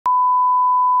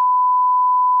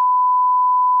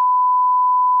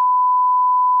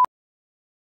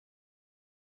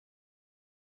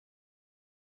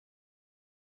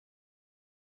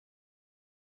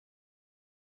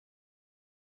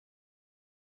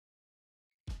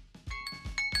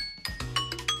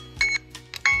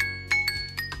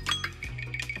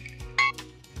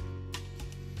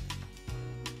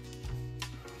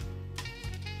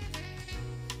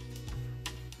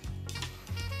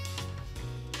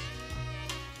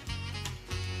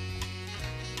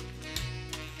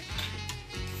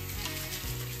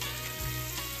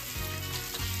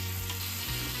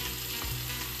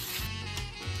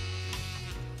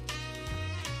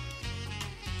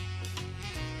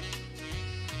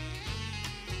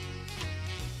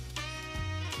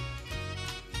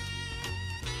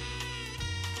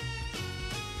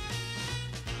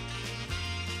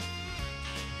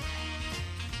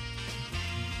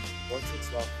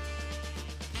well.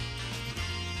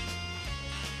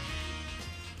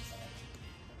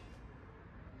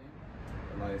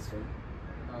 Elias,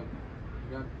 right?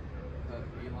 You got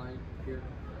the E-line here?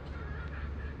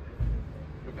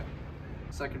 Okay.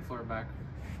 Second floor back.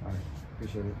 Alright,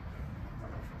 appreciate it.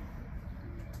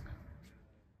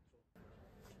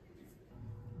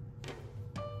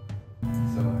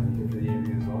 So, you here for the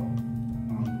interview as well?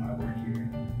 I work here.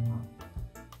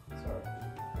 Sorry.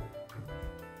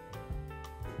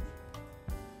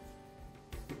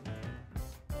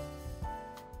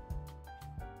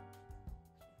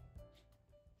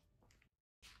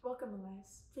 Welcome,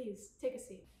 Elias. Please, take a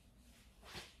seat.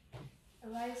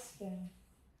 Elias Finn.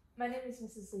 My name is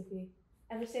Mrs. Sleepy.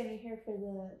 I understand you're here for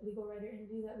the legal writer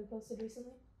interview that we posted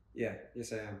recently?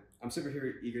 Yes I am. I'm super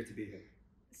eager to be here.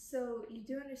 So, you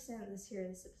do understand that this here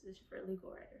is a position for a legal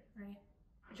writer, right?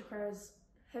 Which requires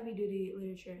heavy-duty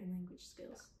literature and language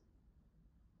skills.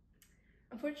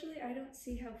 Unfortunately, I don't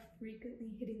see how frequently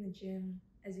hitting the gym,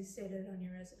 as you stated on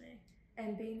your resume,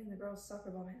 and being the girls' soccer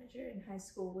ball manager in high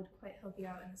school would quite help you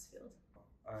out in this field.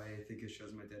 I think it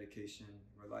shows my dedication,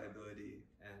 reliability,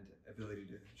 and ability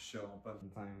to show up on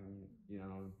time,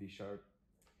 be sharp.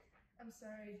 I'm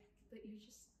sorry, but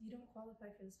you don't qualify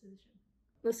for this position.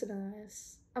 Listen,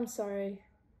 Elias, I'm sorry,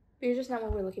 but you're just not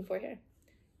what we're looking for here.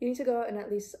 You need to go out and at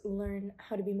least learn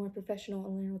how to be more professional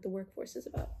and learn what the workforce is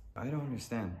about. I don't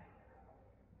understand.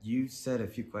 You said a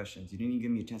few questions. You didn't even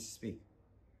give me a chance to speak.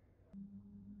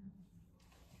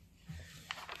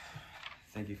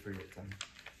 Thank you for your time.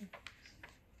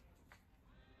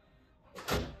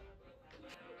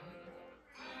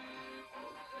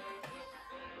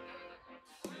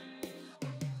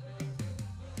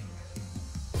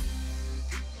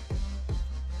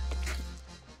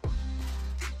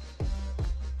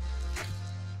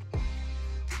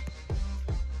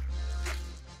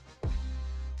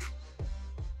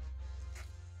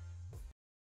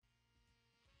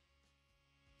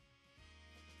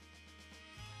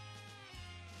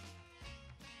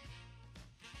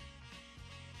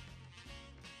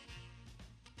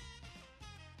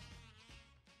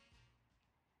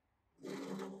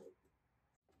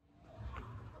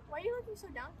 Why are you looking so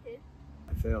down, kid?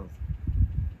 I failed.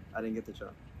 I didn't get the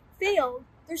job. Failed?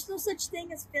 There's no such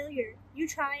thing as failure. You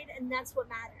tried, and that's what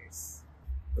matters.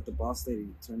 But the boss lady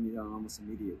turned me down almost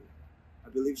immediately. I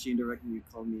believe she indirectly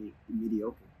called me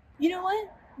mediocre. You know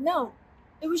what? No.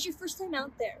 It was your first time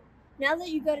out there. Now that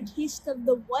you got a taste of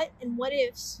the what and what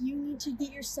ifs, you need to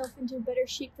get yourself into better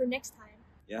shape for next time.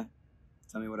 Yeah?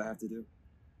 Tell me what I have to do.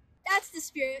 That's the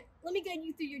spirit. Let me guide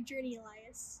you through your journey,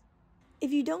 Elias.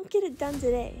 If you don't get it done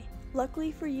today,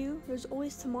 luckily for you, there's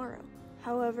always tomorrow.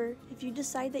 However, if you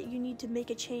decide that you need to make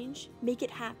a change, make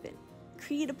it happen.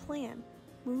 Create a plan.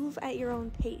 Move at your own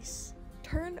pace.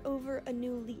 Turn over a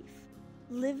new leaf.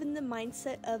 Live in the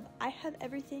mindset of, I have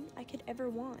everything I could ever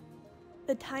want.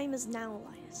 The time is now,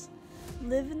 Elias.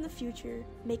 Live in the future,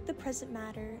 make the present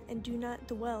matter, and do not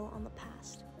dwell on the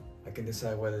past. I can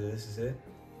decide whether this is it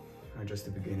or just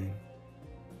the beginning.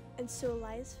 And so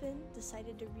Elias Finn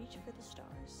decided to reach for the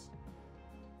stars.